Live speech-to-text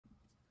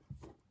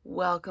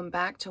Welcome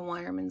back to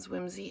Wireman's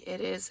Whimsy.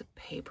 It is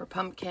paper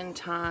pumpkin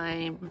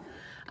time.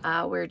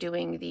 We're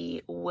doing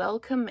the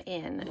Welcome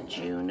in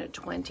June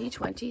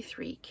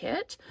 2023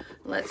 kit.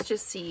 Let's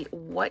just see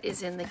what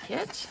is in the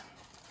kit.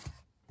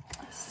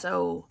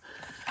 So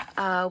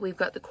we've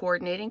got the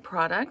coordinating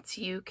products.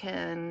 You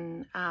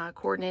can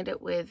coordinate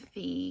it with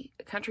the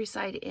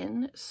Countryside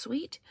Inn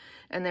suite.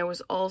 And there was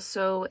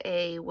also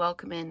a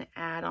Welcome in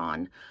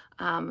add-on,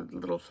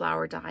 little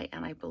flower die,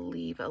 and I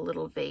believe a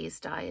little vase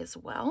die as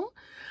well.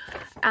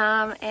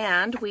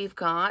 And we've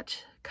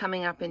got,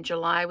 coming up in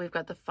July, we've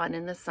got the Fun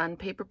in the Sun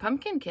paper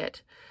pumpkin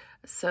kit.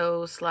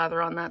 So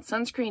slather on that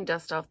sunscreen,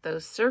 dust off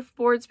those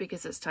surfboards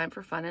because it's time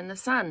for fun in the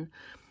sun.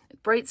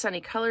 Bright sunny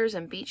colors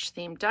and beach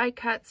themed die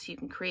cuts. You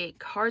can create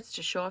cards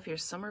to show off your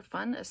summer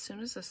fun as soon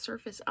as the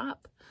surf is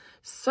up.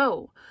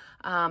 So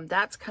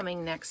that's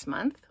coming next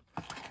month.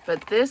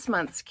 But this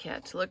month's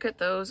kit, look at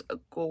those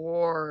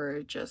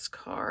gorgeous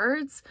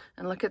cards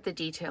and look at the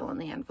detail on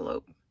the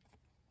envelope.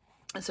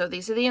 So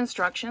these are the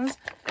instructions,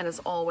 and as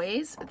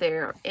always,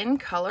 they're in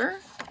color,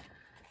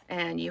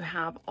 and you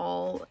have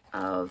all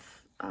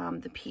of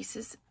the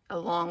pieces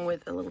along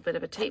with a little bit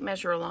of a tape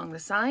measure along the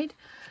side.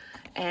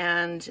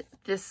 And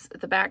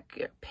the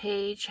back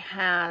page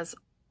has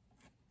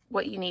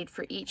what you need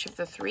for each of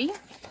the three.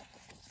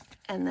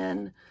 And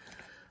then,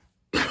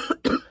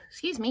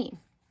 excuse me,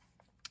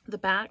 the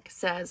back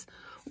says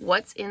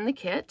what's in the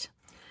kit.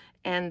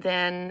 And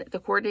then the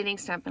coordinating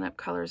Stampin' Up!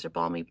 Colors are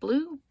Balmy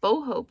Blue,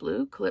 Boho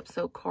Blue,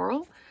 Calypso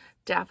Coral,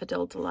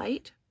 Daffodil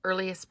Delight,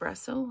 Early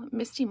Espresso,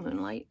 Misty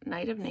Moonlight,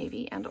 Night of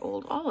Navy, and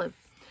Old Olive.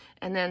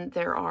 And then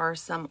there are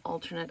some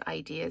alternate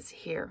ideas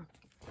here.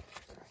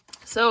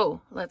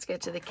 So let's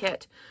get to the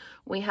kit.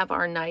 We have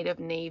our Night of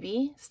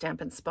Navy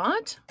Stampin'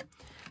 Spot.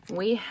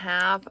 We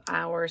have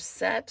our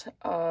set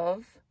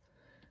of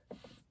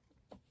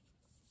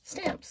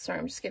stamps. Sorry,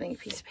 I'm just getting a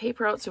piece of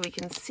paper out so we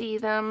can see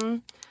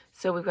them.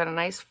 So we've got a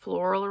nice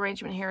floral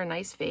arrangement here, a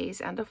nice vase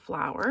and a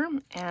flower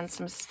and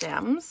some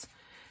stems.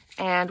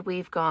 And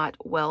we've got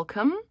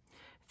welcome,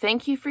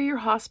 thank you for your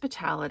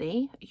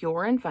hospitality,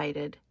 you're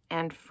invited,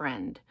 and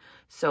friend.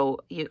 So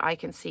I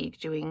can see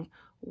doing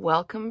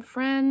welcome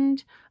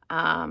friend,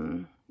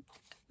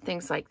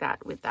 things like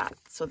that with that.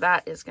 So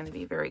that is going to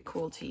be very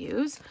cool to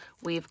use.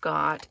 We've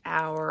got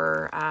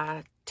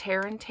our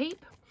Terran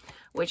tape,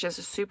 which is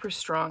a super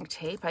strong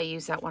tape. I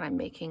use that when I'm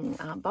making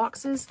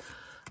boxes.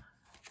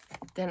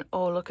 Then,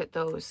 oh, look at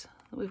those.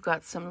 We've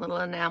got some little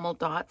enamel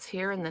dots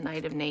here in the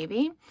Night of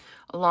Navy,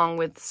 along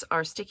with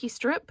our sticky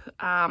strip,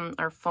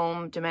 our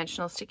foam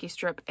dimensional sticky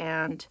strip,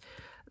 and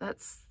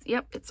that's,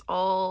 yep, it's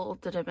all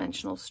the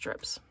dimensional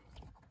strips.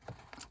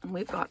 And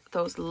we've got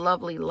those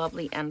lovely,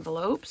 lovely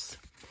envelopes.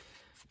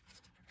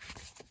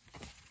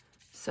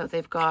 So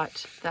they've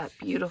got that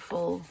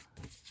beautiful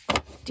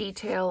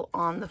detail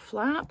on the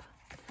flap.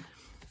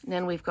 And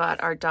then we've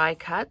got our die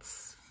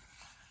cuts.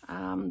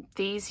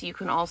 These you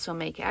can also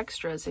make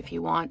extras if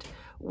you want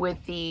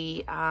with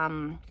the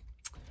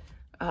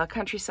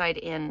Countryside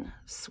Inn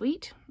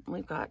suite.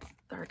 We've got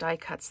our die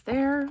cuts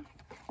there.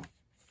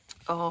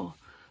 Oh,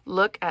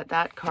 look at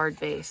that card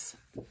base.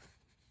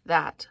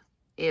 That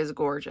is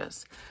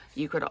gorgeous.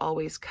 You could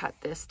always cut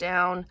this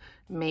down,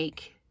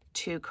 make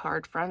 2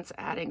 card fronts,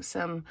 adding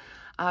some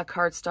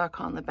cardstock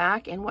on the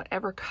back in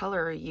whatever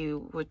color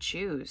you would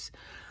choose.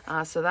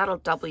 So that'll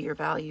double your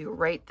value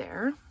right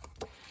there.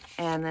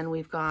 And then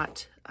we've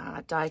got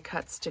die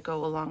cuts to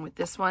go along with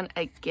this one.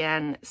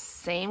 Again,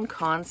 same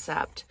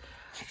concept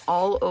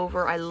all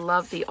over. I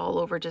love the all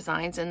over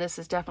designs, and this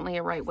is definitely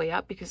a right way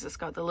up because it's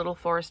got the little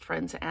forest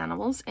friends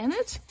animals in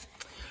it.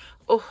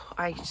 Oh,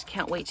 I just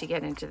can't wait to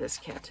get into this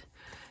kit.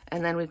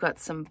 And then we've got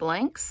some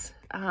blanks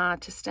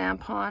to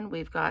stamp on.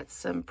 We've got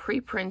some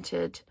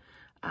pre-printed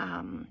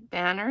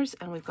banners,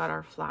 and we've got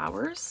our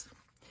flowers.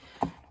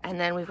 And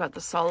then we've got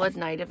the solid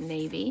Night of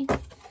Navy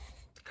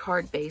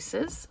card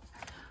bases,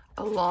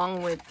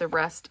 along with the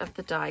rest of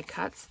the die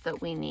cuts that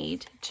we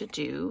need to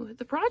do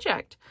the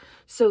project.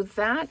 So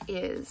that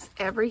is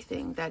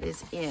everything that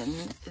is in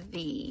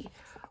the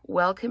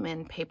Welcome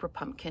in Paper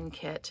Pumpkin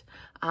Kit.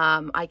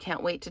 I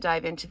can't wait to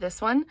dive into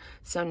this one.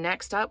 So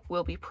next up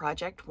will be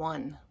Project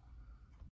 1.